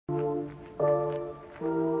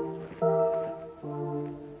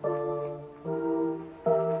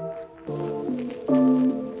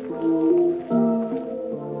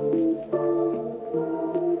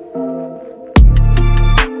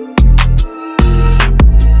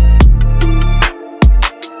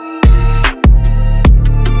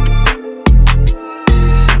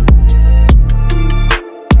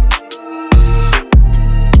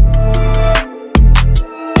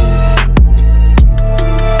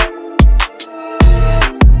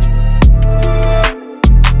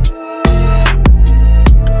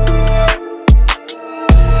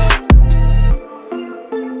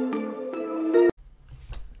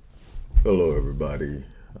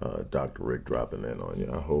Rick dropping in on you.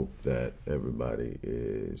 I hope that everybody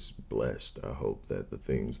is blessed. I hope that the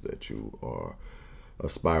things that you are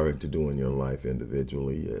aspiring to do in your life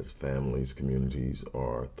individually, as families, communities,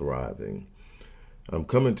 are thriving. I'm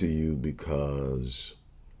coming to you because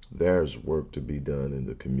there's work to be done in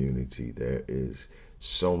the community. There is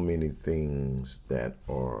so many things that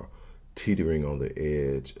are teetering on the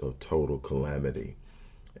edge of total calamity.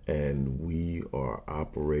 And we are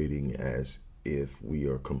operating as if we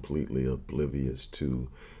are completely oblivious to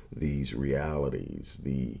these realities,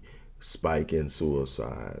 the spike in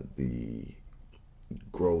suicide, the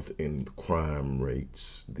growth in crime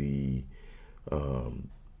rates, the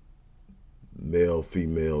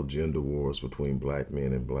male-female gender wars between black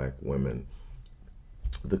men and black women,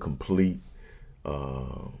 the complete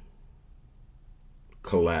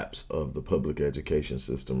collapse of the public education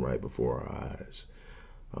system right before our eyes,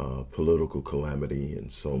 political calamity,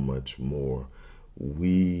 and so much more.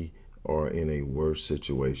 We are in a worse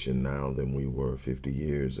situation now than we were 50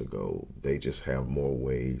 years ago. They just have more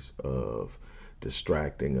ways of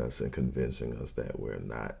distracting us and convincing us that we're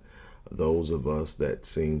not. Those of us that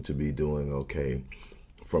seem to be doing okay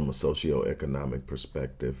from a socioeconomic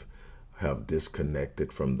perspective have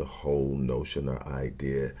disconnected from the whole notion or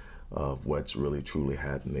idea of what's really truly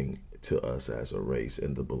happening to us as a race,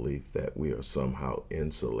 in the belief that we are somehow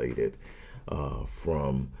insulated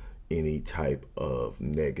from any type of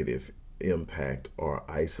negative impact, or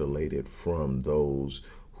isolated from those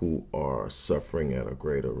who are suffering at a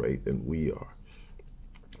greater rate than we are.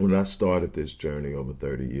 When I started this journey over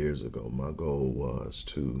 30 years ago, my goal was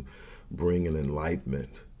to bring an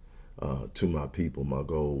enlightenment to my people. My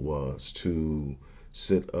goal was to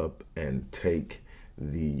sit up and take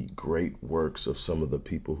the great works of some of the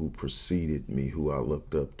people who preceded me, who I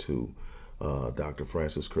looked up to, Dr.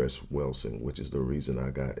 Francis Cress Welsing, which is the reason I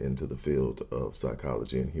got into the field of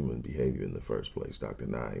psychology and human behavior in the first place, Dr.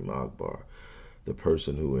 Naeem Akbar, the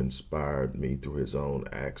person who inspired me through his own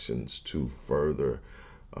actions to further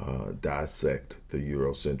dissect the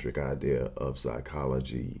Eurocentric idea of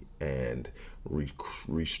psychology and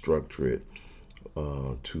restructure it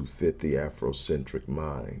to fit the Afrocentric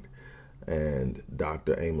mind. And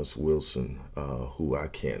Dr. Amos Wilson, who I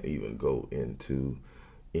can't even go into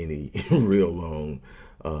any real long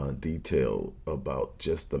detail about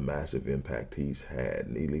just the massive impact he's had.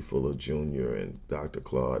 Neely Fuller Jr. and Dr.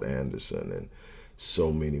 Claude Anderson and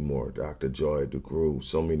so many more, Dr. Joy DeGruy,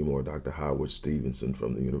 so many more, Dr. Howard Stevenson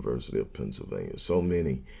from the University of Pennsylvania, so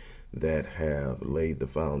many that have laid the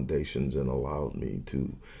foundations and allowed me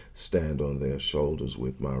to stand on their shoulders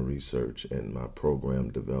with my research and my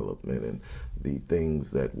program development and the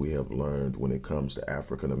things that we have learned when it comes to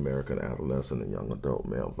African American adolescent and young adult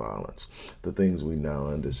male violence. The things we now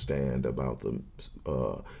understand about the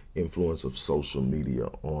influence of social media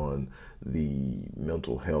on the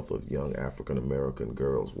mental health of young African American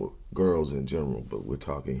girls, well, girls in general, but we're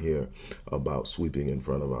talking here about sweeping in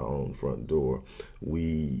front of our own front door.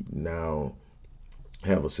 We now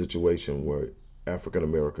have a situation where African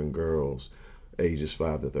American girls ages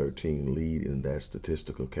 5 to 13 lead in that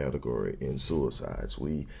statistical category in suicides.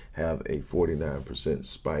 We have a 49%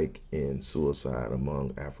 spike in suicide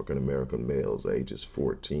among African American males ages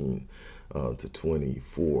 14 to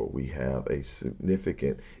 24. We have a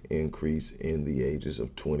significant increase in the ages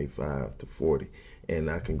of 25 to 40. And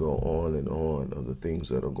I can go on and on of the things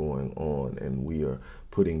that are going on, and we are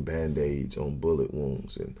putting band-aids on bullet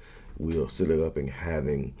wounds, and we are sitting up and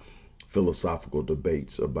having philosophical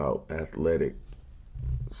debates about athletics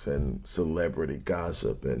and celebrity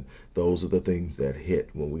gossip, and those are the things that hit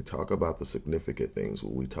when we talk about the significant things,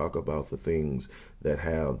 when we talk about the things that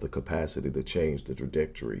have the capacity to change the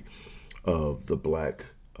trajectory of the black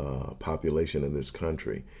population in this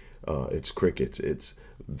country. It's crickets. It's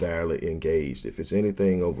barely engaged. If it's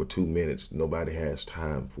anything over 2 minutes, nobody has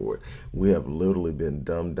time for it. We have literally been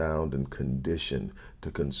dumbed down and conditioned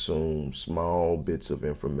to consume small bits of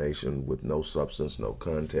information with no substance, no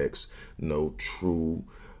context, no true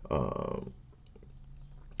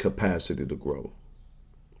capacity to grow.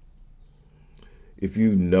 If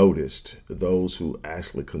you noticed, those who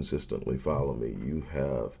actually consistently follow me, you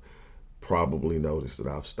have probably noticed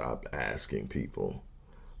that I've stopped asking people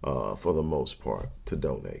for the most part, to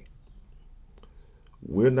donate.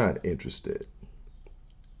 We're not interested.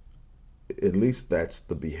 At least that's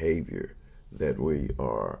the behavior that we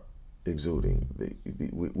are exuding.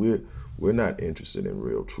 We're not interested in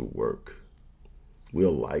real true work.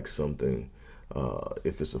 We'll like something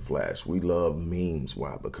if it's a flash. We love memes.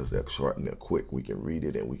 Why? Because they're short and they're quick. We can read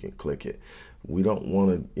it and we can click it. We don't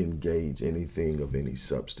want to engage anything of any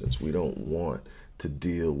substance. We don't want to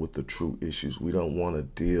deal with the true issues. We don't want to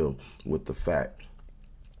deal with the fact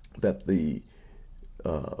that the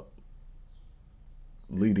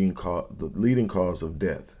leading cause of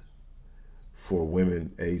death for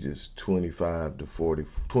women ages 24 to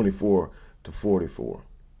 44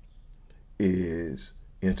 is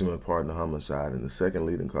intimate partner homicide, and the second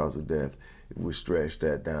leading cause of death, if we stretch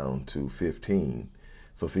that down to 15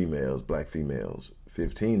 for females, black females,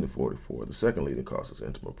 15 to 44, the second leading cause is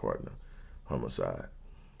intimate partner homicide.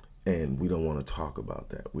 And we don't want to talk about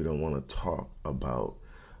that. We don't want to talk about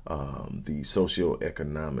the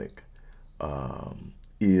socioeconomic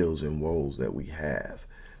ills and woes that we have.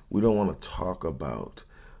 We don't want to talk about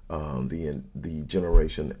the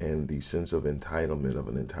generation and the sense of entitlement of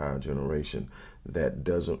an entire generation that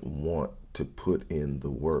doesn't want to put in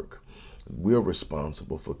the work. We're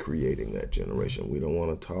responsible for creating that generation. We don't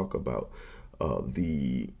want to talk about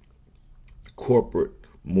the corporate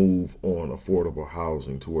move on affordable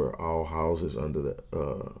housing to where all houses under the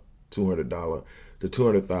 $200,000 to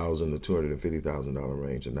 $250,000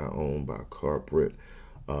 range are now owned by corporate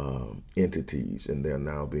entities, and they're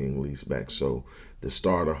now being leased back. So the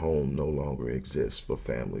starter home no longer exists for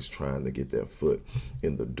families trying to get their foot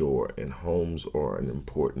in the door, and homes are an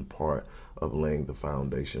important part of laying the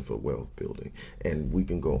foundation for wealth building. And we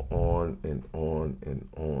can go on and on and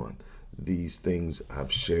on. These things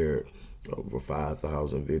I've shared over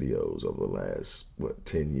 5,000 videos over the last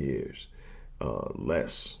 10 years,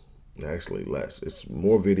 less. It's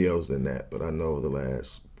more videos than that, but I know over the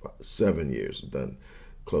last 7 years I've done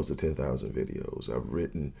close to 10,000 videos. I've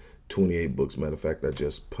written 28 books. Matter of fact, I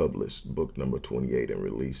just published book number 28 and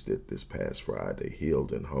released it this past Friday,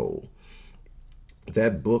 Healed and Whole.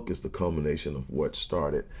 That book is the culmination of what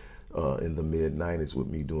started in the mid-90s with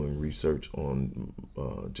me doing research on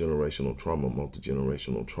generational trauma,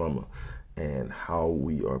 multi-generational trauma, and how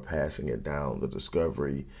we are passing it down, the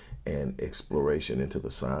discovery and exploration into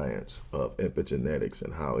the science of epigenetics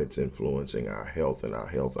and how it's influencing our health and our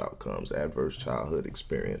health outcomes, adverse childhood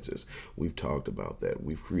experiences. We've talked about that.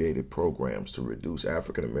 We've created programs to reduce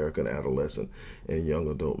African American adolescent and young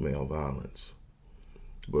adult male violence.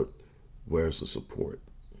 But where's the support?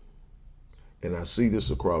 And I see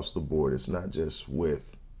this across the board. It's not just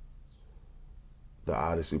with the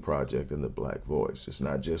Odyssey Project and the Black Voice. It's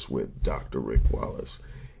not just with Dr. Rick Wallace.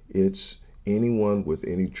 It's anyone with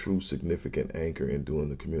any true significant anchor in doing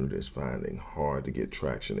the community is finding hard to get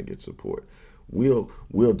traction and get support. We'll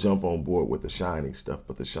jump on board with the shiny stuff,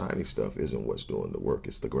 but the shiny stuff isn't what's doing the work.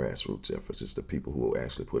 It's the grassroots efforts. It's the people who are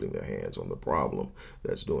actually putting their hands on the problem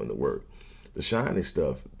that's doing the work. The shiny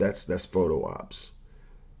stuff, that's photo ops.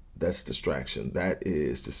 That's distraction. That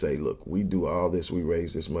is to say, look, we do all this, we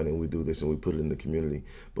raise this money, and we do this, and we put it in the community,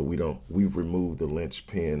 but we've removed the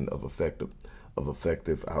linchpin of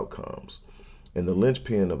effective outcomes. And the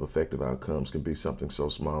linchpin of effective outcomes can be something so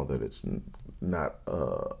small that it's not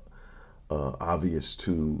obvious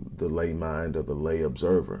to the lay mind or the lay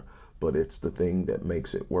observer, but it's the thing that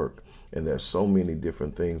makes it work. And there's so many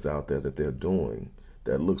different things out there that they're doing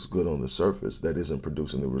that looks good on the surface that isn't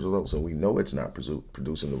producing the results. And we know it's not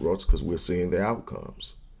producing the results because we're seeing the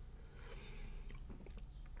outcomes.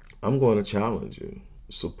 I'm going to challenge you.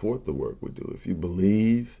 Support the work we do. If you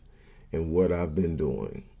believe in what I've been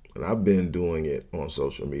doing, and I've been doing it on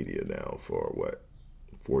social media now for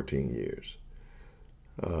 14 years.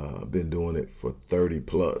 I've been doing it for 30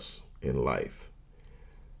 plus in life.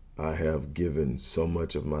 I have given so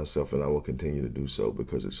much of myself, and I will continue to do so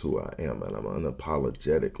because it's who I am, and I'm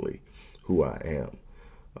unapologetically who I am.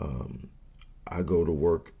 I go to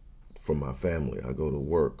work for my family. I go to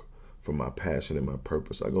work for my passion and my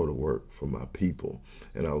purpose. I go to work for my people,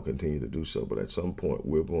 and I will continue to do so. But at some point,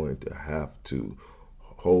 we're going to have to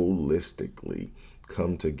holistically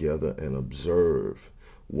come together and observe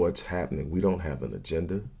what's happening. We don't have an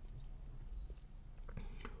agenda.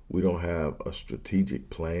 We don't have a strategic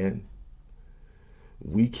plan.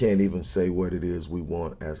 We can't even say what it is we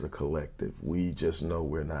want as a collective. We just know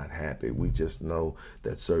we're not happy. We just know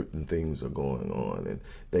that certain things are going on, and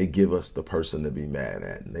they give us the person to be mad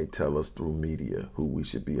at, and they tell us through media who we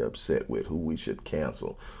should be upset with, who we should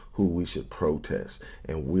cancel, who we should protest,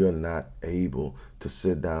 and we're not able to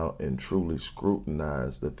sit down and truly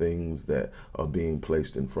scrutinize the things that are being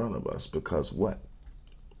placed in front of us. Because what?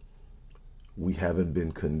 We haven't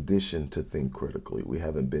been conditioned to think critically. We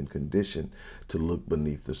haven't been conditioned to look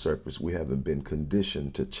beneath the surface. We haven't been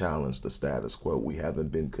conditioned to challenge the status quo. We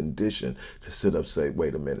haven't been conditioned to sit up and say,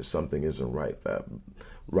 wait a minute, something isn't right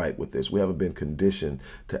with this. We haven't been conditioned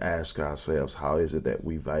to ask ourselves, how is it that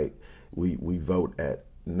we vote at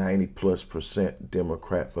 90+%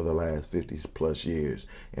 Democrat for the last 50+ years,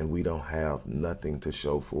 and we don't have nothing to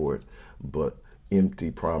show for it but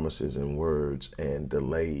empty promises and words and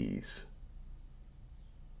delays.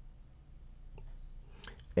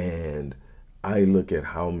 And I look at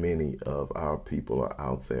how many of our people are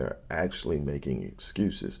out there actually making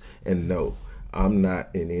excuses. And no, I'm not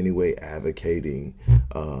in any way advocating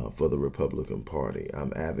for the Republican Party.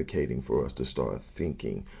 I'm advocating for us to start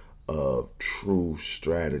thinking of true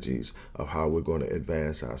strategies of how we're going to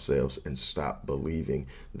advance ourselves and stop believing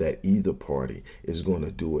that either party is going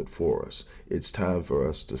to do it for us. It's time for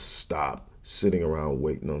us to stop sitting around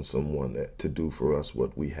waiting on someone to do for us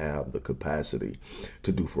what we have the capacity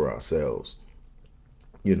to do for ourselves.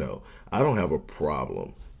 You know, I don't have a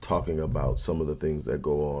problem talking about some of the things that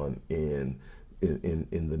go on in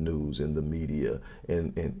the news, in the media,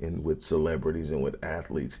 and with celebrities and with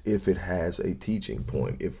athletes, if it has a teaching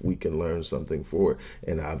point, if we can learn something for it.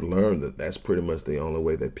 And I've learned that that's pretty much the only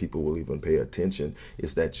way that people will even pay attention,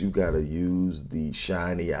 is that you got to use the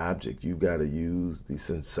shiny object. You got to use the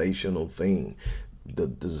sensational thing. The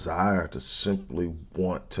desire to simply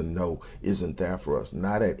want to know isn't there for us,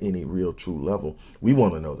 not at any real true level. We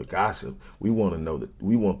want to know the gossip. We want to know that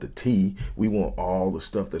we want the tea. We want all the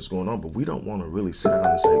stuff that's going on, but we don't want to really sit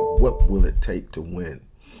down and say, what will it take to win?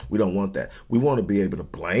 We don't want that. We want to be able to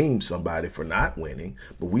blame somebody for not winning,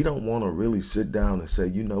 but we don't want to really sit down and say,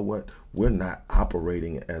 you know what? We're not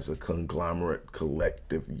operating as a conglomerate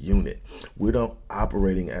collective unit. We're not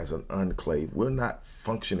operating as an enclave. We're not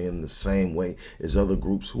functioning in the same way as other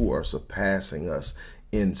groups who are surpassing us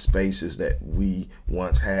in spaces that we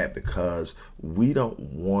once had, because we don't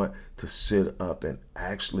want to sit up and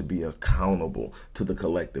actually be accountable to the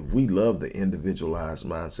collective. We love the individualized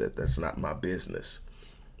mindset. That's not my business.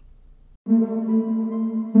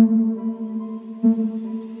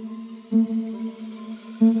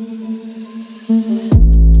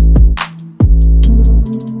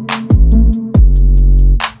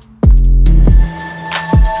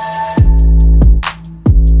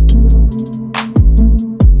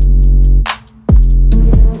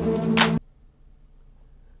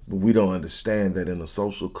 We don't understand that in a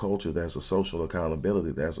social culture, there's a social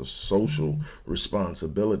accountability, there's a social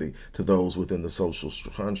responsibility to those within the social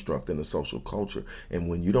construct and the social culture. And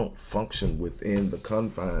when you don't function within the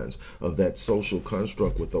confines of that social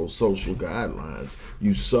construct with those social guidelines,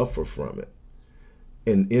 you suffer from it.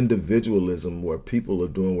 And individualism, where people are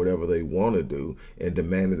doing whatever they want to do and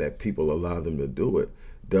demanding that people allow them to do it,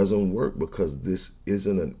 doesn't work, because this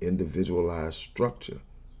isn't an individualized structure.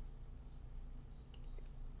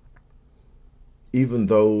 Even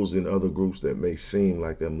those in other groups that may seem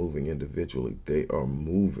like they're moving individually, they are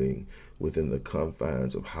moving within the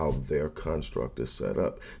confines of how their construct is set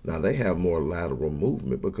up. Now, they have more lateral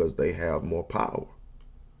movement because they have more power.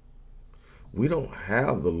 We don't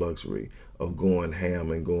have the luxury of going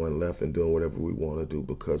ham and going left and doing whatever we want to do,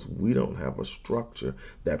 because we don't have a structure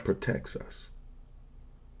that protects us.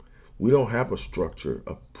 We don't have a structure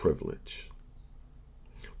of privilege.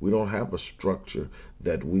 We don't have a structure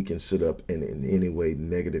that we can sit up and in any way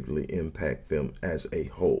negatively impact them as a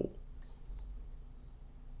whole.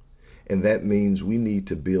 And that means we need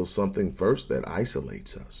to build something first that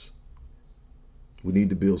isolates us. We need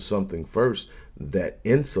to build something first that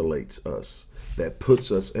insulates us, that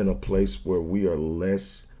puts us in a place where we are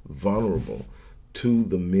less vulnerable to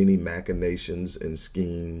the many machinations and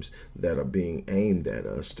schemes that are being aimed at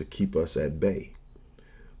us to keep us at bay.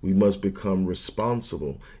 We must become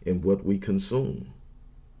responsible in what we consume,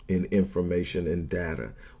 in information and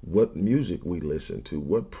data, what music we listen to,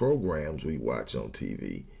 what programs we watch on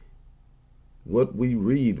TV, what we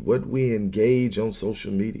read, what we engage on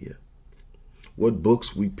social media, what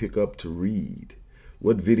books we pick up to read,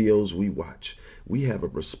 what videos we watch. We have a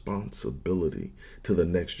responsibility to the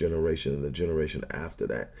next generation and the generation after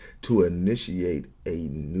that to initiate a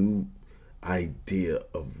new idea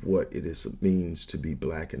of what it means to be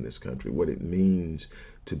black in this country, what it means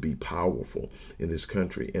to be powerful in this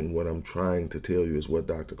country. And what I'm trying to tell you is what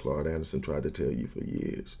Dr. Claude Anderson tried to tell you for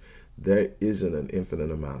years. There isn't an infinite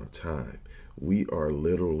amount of time. We are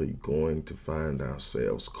literally going to find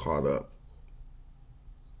ourselves caught up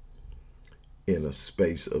in a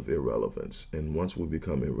space of irrelevance. And once we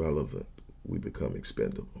become irrelevant, we become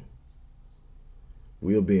expendable.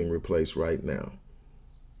 We are being replaced right now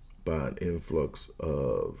by an influx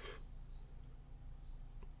of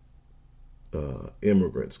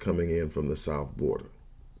immigrants coming in from the south border,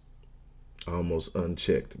 almost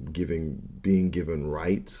unchecked, being given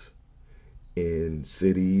rights in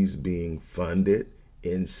cities, being funded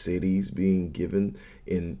in cities, being given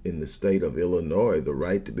in the state of Illinois the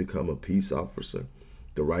right to become a peace officer,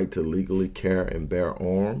 the right to legally carry and bear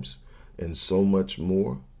arms, and so much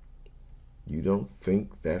more. You don't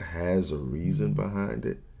think that has a reason behind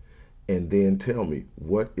it? And then tell me,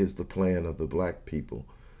 what is the plan of the black people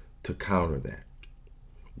to counter that?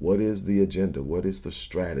 What is the agenda? What is the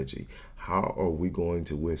strategy? How are we going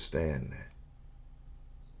to withstand that?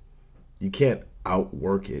 You can't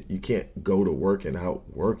outwork it. You can't go to work and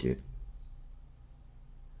outwork it,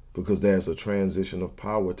 because there's a transition of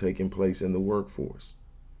power taking place in the workforce.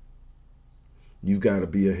 You've got to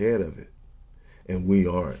be ahead of it. And we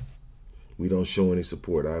aren't. We don't show any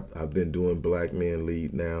support. I've been doing Black Men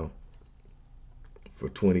Lead now for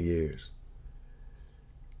 20 years.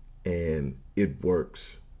 And it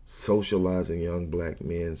works. Socializing young black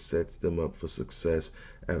men sets them up for success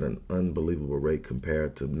at an unbelievable rate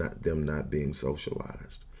compared to them not being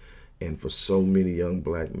socialized. And for so many young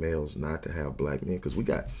black males not to have black men, because we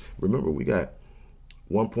got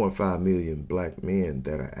 1.5 million black men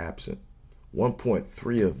that are absent.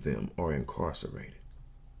 1.3 of them are incarcerated.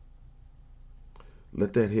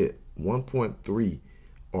 Let that hit. 1.3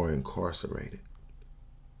 are incarcerated.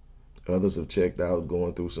 Others have checked out,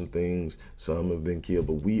 going through some things. Some have been killed,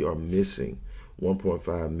 but we are missing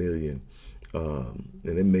 1.5 million. And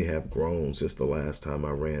it may have grown since the last time I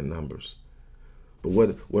ran numbers. But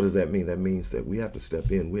what does that mean? That means that we have to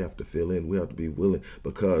step in. We have to fill in. We have to be willing,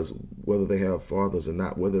 because whether they have fathers or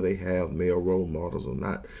not, whether they have male role models or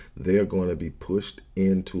not, they're going to be pushed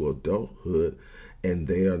into adulthood, and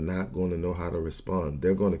they are not going to know how to respond.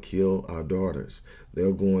 They're going to kill our daughters.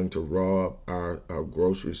 They're going to rob our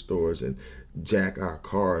grocery stores and jack our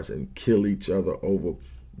cars and kill each other over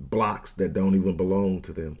blocks that don't even belong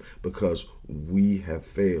to them, because we have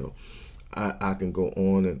failed. I can go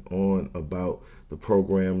on and on about the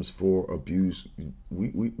programs for abuse. We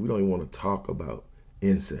don't even want to talk about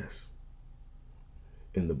incest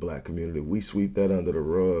in the black community. We sweep that under the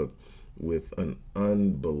rug with an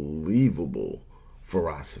unbelievable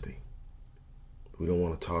ferocity. We don't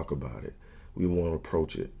want to talk about it. We want to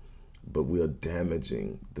approach it, but we are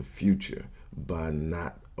damaging the future by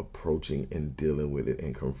not approaching and dealing with it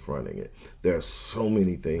and confronting it. There are so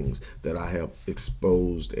many things that I have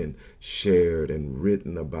exposed and shared and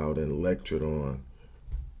written about and lectured on.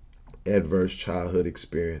 Adverse childhood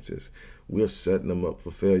experiences. We're setting them up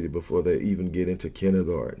for failure before they even get into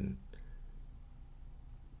kindergarten.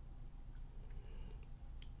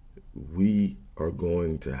 We are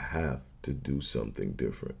going to have to do something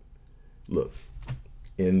different. Look,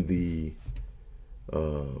 in the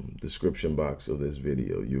description box of this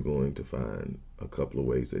video, you're going to find a couple of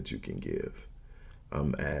ways that you can give.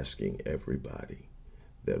 I'm asking everybody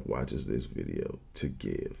that watches this video to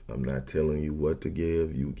give. I'm not telling you what to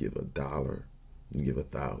give. You give $1, you give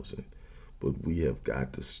 1,000, but we have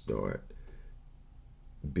got to start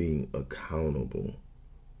being accountable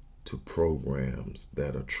to programs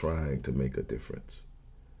that are trying to make a difference.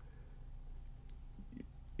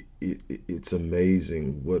 It's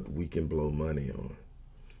amazing what we can blow money on.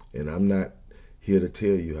 And I'm not here to tell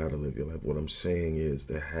you how to live your life. What I'm saying is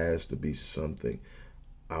there has to be something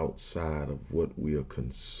outside of what we are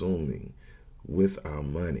consuming with our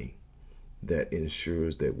money that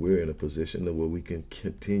ensures that we're in a position where we can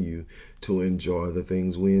continue to enjoy the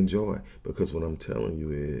things we enjoy. Because what I'm telling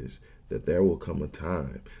you is that there will come a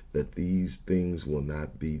time that these things will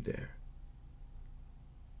not be there.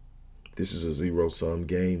 This is a zero-sum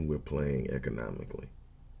game we're playing economically.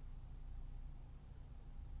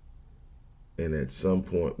 And at some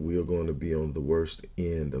point, we're going to be on the worst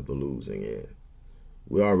end of the losing end.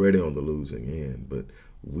 We're already on the losing end, but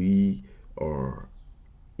we are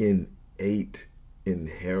innate,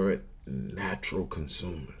 inherent, natural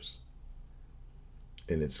consumers.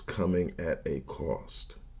 And it's coming at a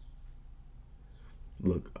cost.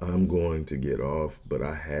 Look, I'm going to get off, but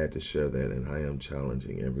I had to share that, and I am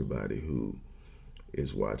challenging everybody who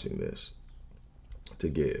is watching this to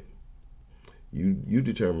give. You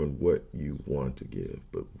determine what you want to give,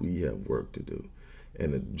 but we have work to do.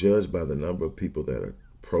 And judged by the number of people that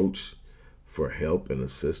approach for help and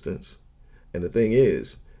assistance, and the thing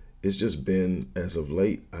is, it's just been, as of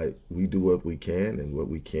late, we do what we can, and what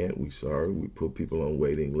we can't, we put people on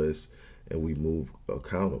waiting lists, and we move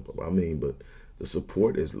accountable. But the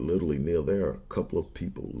support is literally nil. There are a couple of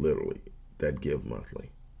people literally that give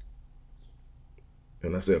monthly.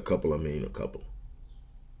 And I say a couple, I mean a couple.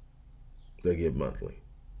 They give monthly.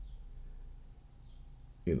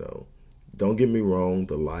 Don't get me wrong,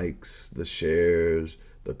 the likes, the shares,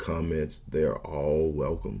 the comments, they're all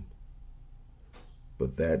welcome.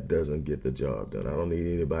 But that doesn't get the job done. I don't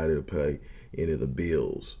need anybody to pay any of the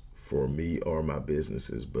bills for me or my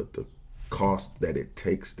businesses, but the cost that it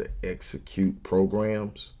takes to execute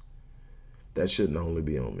programs, that shouldn't only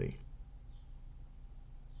be on me.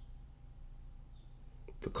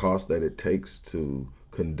 The cost that it takes to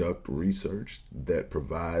conduct research that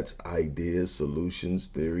provides ideas, solutions,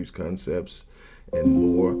 theories, concepts, and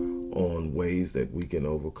more on ways that we can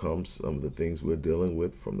overcome some of the things we're dealing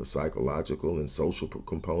with, from the psychological and social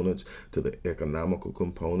components to the economical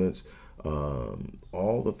components,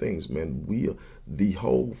 all the things, man. The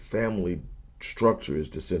whole family structure is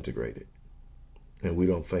disintegrated, and we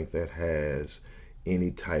don't think that has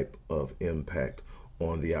any type of impact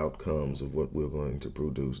on the outcomes of what we're going to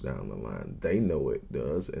produce down the line. They know it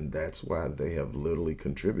does, and that's why they have literally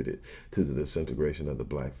contributed to the disintegration of the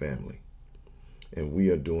black family. And we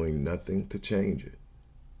are doing nothing to change it.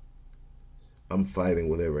 I'm fighting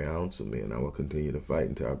with every ounce of me, and I will continue to fight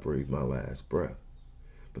until I breathe my last breath.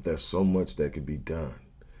 But there's so much that could be done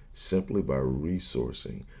simply by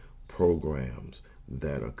resourcing programs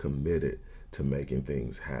that are committed to making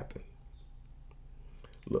things happen.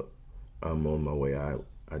 Look, I'm on my way out.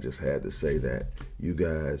 I just had to say that. You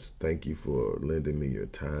guys, thank you for lending me your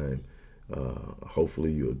time.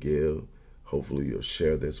 Hopefully you'll give. Hopefully you'll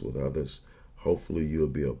share this with others. Hopefully you'll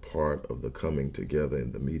be a part of the coming together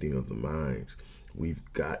and the meeting of the minds. We've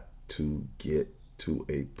got to get to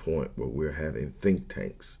a point where we're having think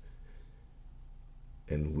tanks.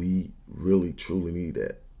 And we really, truly need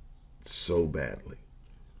that so badly.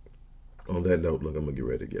 On that note, look, I'm going to get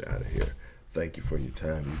ready to get out of here. Thank you for your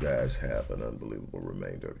time. You guys have an unbelievable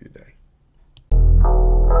remainder of your day.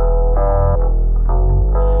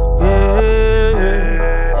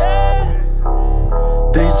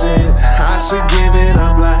 They said I should give it,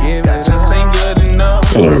 I'm like, that just ain't good enough.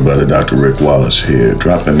 Hello everybody, Dr. Rick Wallace here,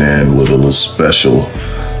 dropping in with a little special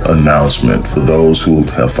announcement for those who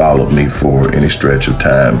have followed me for any stretch of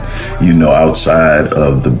time. You know, outside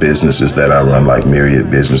of the businesses that I run, like Myriad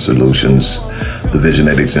Business Solutions, the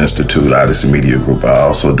Visionetics Institute, Odyssey Media Group, I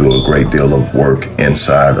also do a great deal of work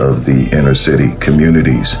inside of the inner city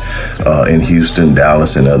communities in Houston,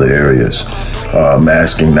 Dallas, and other areas. I'm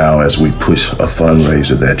asking now, as we push a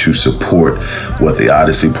fundraiser, that you support what the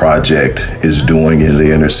Odyssey Project is doing in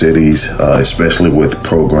the inner cities, especially with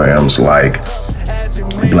programs like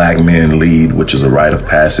Black Men Lead, which is a rite of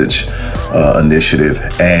passage initiative,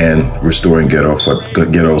 and Restoring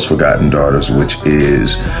Ghetto's Forgotten Daughters, which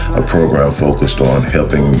is a program focused on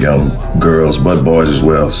helping young girls, but boys as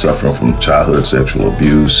well, suffering from childhood sexual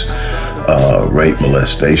abuse, rape,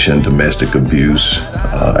 molestation, domestic abuse,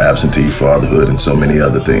 absentee fatherhood, and so many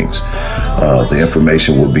other things. The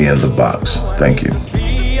information will be in the box. Thank you.